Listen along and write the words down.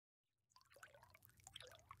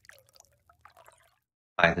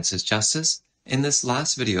Hi, this is Justice. In this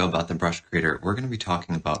last video about the brush creator, we're going to be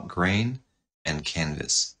talking about grain and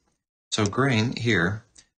canvas. So grain here,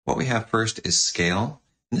 what we have first is scale.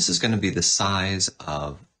 And this is going to be the size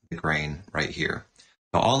of the grain right here.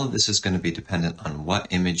 So all of this is going to be dependent on what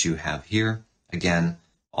image you have here. Again,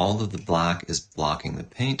 all of the black is blocking the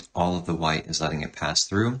paint, all of the white is letting it pass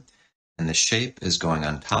through, and the shape is going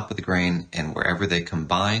on top of the grain, and wherever they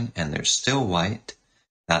combine and they're still white,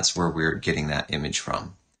 that's where we're getting that image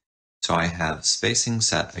from. So I have spacing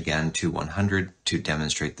set again to 100 to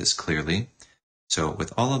demonstrate this clearly. So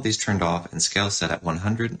with all of these turned off and scale set at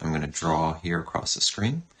 100, I'm going to draw here across the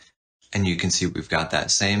screen. And you can see we've got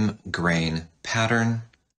that same grain pattern.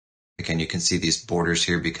 Again, you can see these borders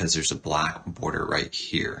here because there's a black border right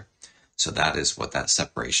here. So that is what that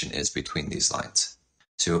separation is between these lines.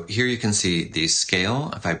 So here you can see the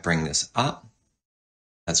scale. If I bring this up,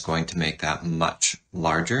 that's going to make that much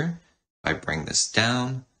larger. If I bring this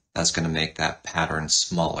down, that's going to make that pattern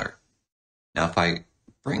smaller. Now if I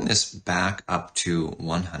bring this back up to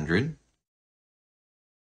 100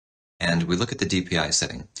 and we look at the DPI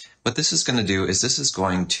setting, what this is going to do is this is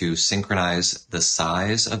going to synchronize the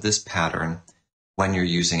size of this pattern when you're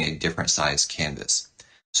using a different size canvas.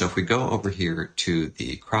 So if we go over here to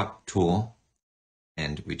the crop tool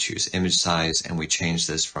and we choose image size and we change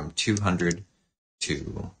this from 200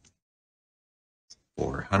 to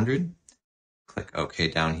 400, click OK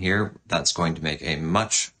down here. That's going to make a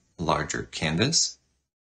much larger canvas.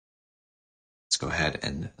 Let's go ahead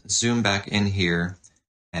and zoom back in here.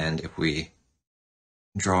 And if we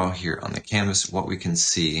draw here on the canvas, what we can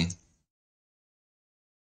see,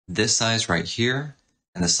 this size right here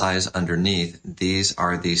and the size underneath, these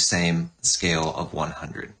are the same scale of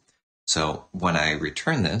 100. So when I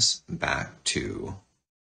return this back to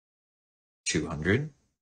 200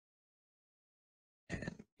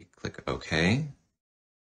 and we click OK,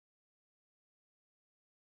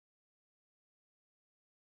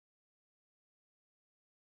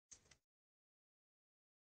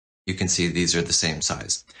 you can see these are the same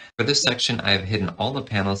size. For this section, I have hidden all the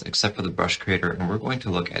panels except for the brush creator, and we're going to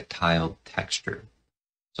look at tiled texture.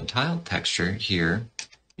 So tiled texture here,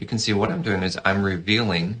 you can see what I'm doing is I'm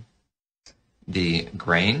revealing the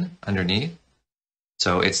grain underneath.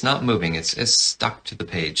 So it's not moving, it's stuck to the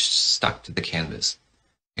page, stuck to the canvas.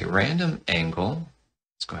 A random angle,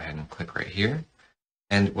 let's go ahead and click right here.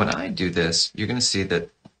 And when I do this, you're going to see that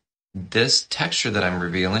this texture that I'm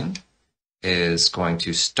revealing is going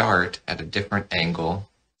to start at a different angle.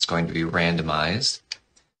 It's going to be randomized.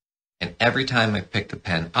 And every time I pick the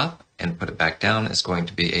pen up and put it back down, it's going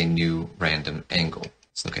to be a new random angle.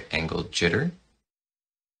 Let's look at angle jitter.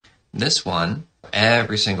 This one,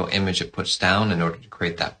 every single image it puts down in order to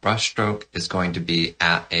create that brush stroke is going to be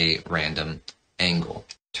at a random angle.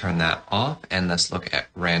 Turn that off and let's look at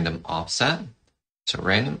random offset. So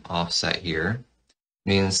random offset here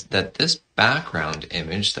means that this background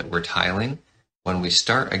image that we're tiling, when we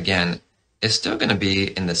start again, is still going to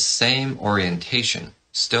be in the same orientation,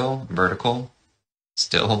 still vertical,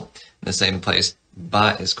 still in the same place,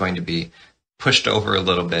 but it's going to be pushed over a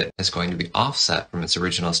little bit. It's going to be offset from its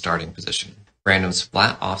original starting position. Random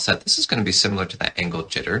flat offset, this is going to be similar to that angle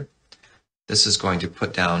jitter. This is going to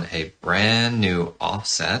put down a brand new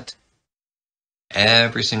offset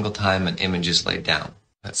every single time an image is laid down.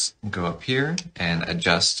 Let's go up here and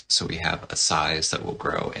adjust so we have a size that will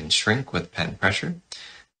grow and shrink with pen pressure.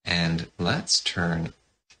 And let's turn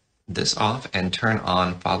this off and turn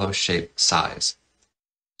on follow shape size.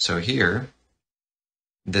 So here,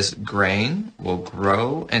 this grain will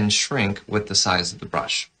grow and shrink with the size of the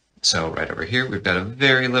brush. So right over here, we've got a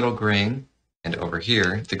very little grain. And over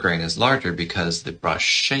here, the grain is larger because the brush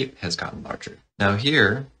shape has gotten larger. Now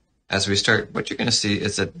here, as we start, what you're going to see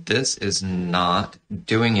is that this is not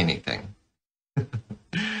doing anything. And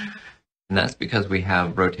that's because we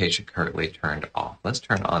have rotation currently turned off. Let's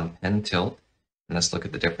turn on pen tilt, and let's look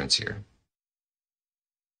at the difference here.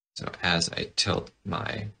 So as I tilt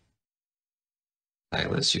my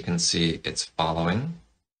stylus, you can see it's following.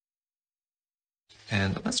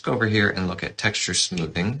 And let's go over here and look at texture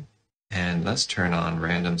smoothing. And let's turn on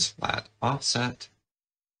random flat offset.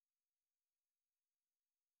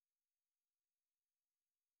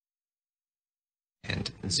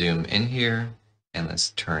 And zoom in here, and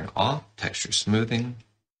let's turn off texture smoothing.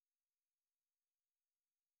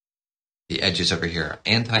 The edges over here are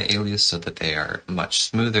anti-alias so that they are much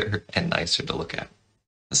smoother and nicer to look at.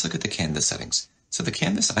 Let's look at the canvas settings. So the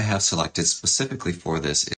canvas I have selected specifically for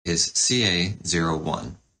this is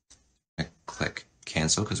CA01. I click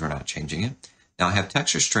cancel because we're not changing it. Now I have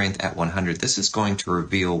texture strength at 100. This is going to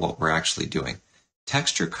reveal what we're actually doing.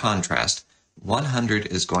 Texture contrast, 100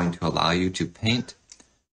 is going to allow you to paint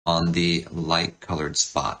on the light colored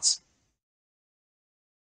spots.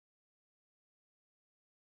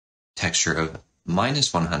 Texture of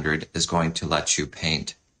 -100 is going to let you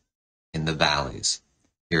paint in the valleys.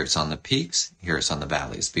 Here it's on the peaks, here it's on the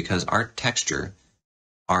valleys, because our texture,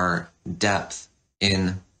 our depth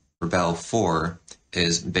in Rebelle 4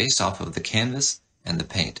 is based off of the canvas and the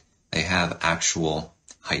paint. They have actual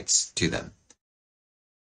heights to them.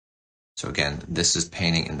 So again, this is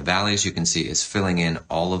painting in the valleys. You can see it's filling in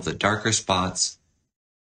all of the darker spots.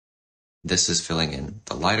 This is filling in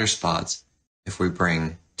the lighter spots. If we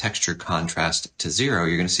bring texture contrast to 0,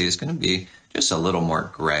 you're going to see it's going to be just a little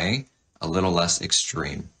more gray, a little less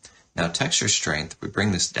extreme. Now texture strength, we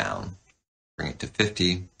bring this down, bring it to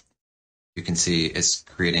 50. You can see it's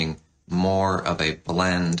creating more of a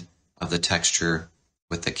blend of the texture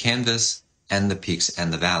with the canvas and the peaks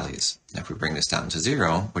and the valleys. Now if we bring this down to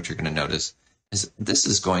 0, what you're going to notice is this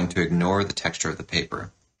is going to ignore the texture of the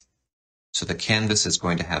paper. So the canvas is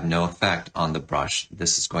going to have no effect on the brush.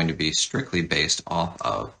 This is going to be strictly based off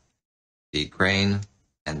of the grain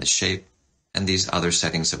and the shape and these other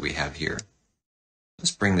settings that we have here.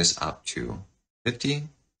 Let's bring this up to 50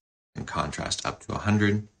 and contrast up to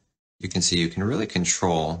 100. You can see you can really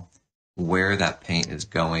control where that paint is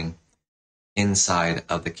going inside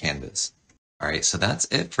of the canvas. All right, so that's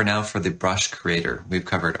it for now for the brush creator. We've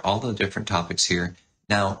covered all the different topics here.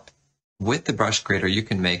 Now, with the brush creator, you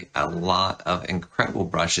can make a lot of incredible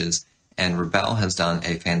brushes, and Rebelle has done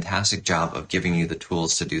a fantastic job of giving you the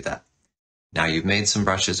tools to do that. Now you've made some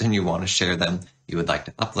brushes and you want to share them, you would like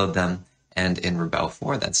to upload them, and in Rebelle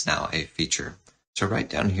 4, that's now a feature. So right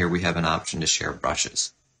down here, we have an option to share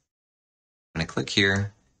brushes. When I click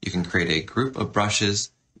here, you can create a group of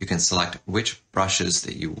brushes. You can select which brushes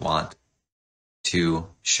that you want to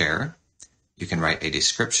share. You can write a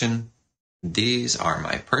description. These are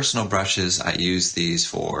my personal brushes. I use these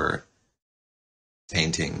for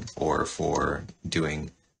painting or for doing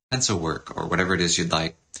pencil work or whatever it is you'd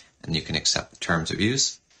like, and you can accept the terms of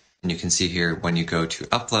use. And you can see here when you go to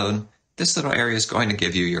upload, this little area is going to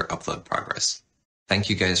give you your upload progress. Thank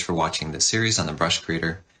you guys for watching this series on the Brush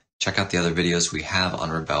Creator. Check out the other videos we have on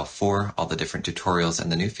Rebelle 4, all the different tutorials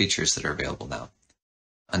and the new features that are available now.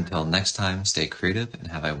 Until next time, stay creative and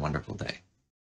have a wonderful day.